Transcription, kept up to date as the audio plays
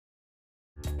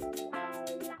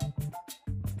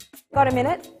Got a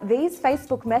minute? These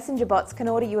Facebook Messenger bots can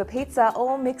order you a pizza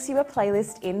or mix you a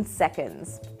playlist in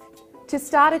seconds. To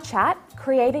start a chat,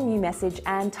 create a new message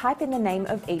and type in the name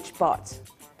of each bot.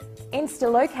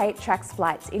 Instalocate tracks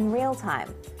flights in real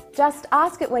time. Just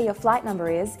ask it where your flight number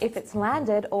is, if it's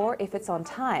landed or if it's on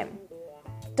time.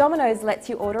 Domino's lets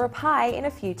you order a pie in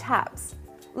a few taps.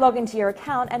 Log into your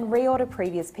account and reorder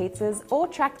previous pizzas or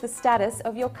track the status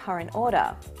of your current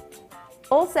order.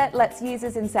 Allset lets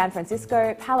users in San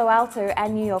Francisco, Palo Alto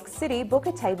and New York City book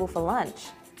a table for lunch.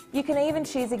 You can even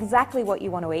choose exactly what you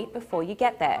want to eat before you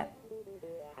get there.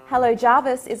 Hello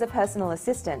Jarvis is a personal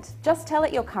assistant. Just tell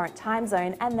it your current time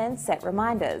zone and then set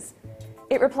reminders.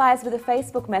 It replies with a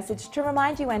Facebook message to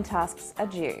remind you when tasks are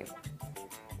due.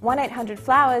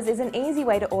 1-800-Flowers is an easy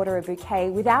way to order a bouquet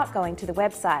without going to the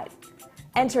website.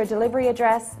 Enter a delivery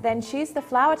address, then choose the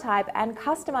flower type and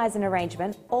customize an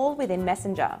arrangement, all within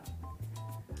Messenger.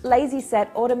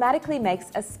 LazySet automatically makes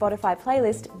a Spotify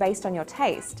playlist based on your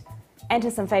taste.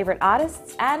 Enter some favourite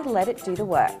artists and let it do the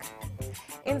work.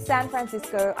 In San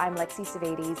Francisco, I'm Lexi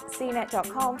Savides,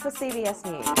 CNET.com for CBS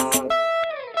News.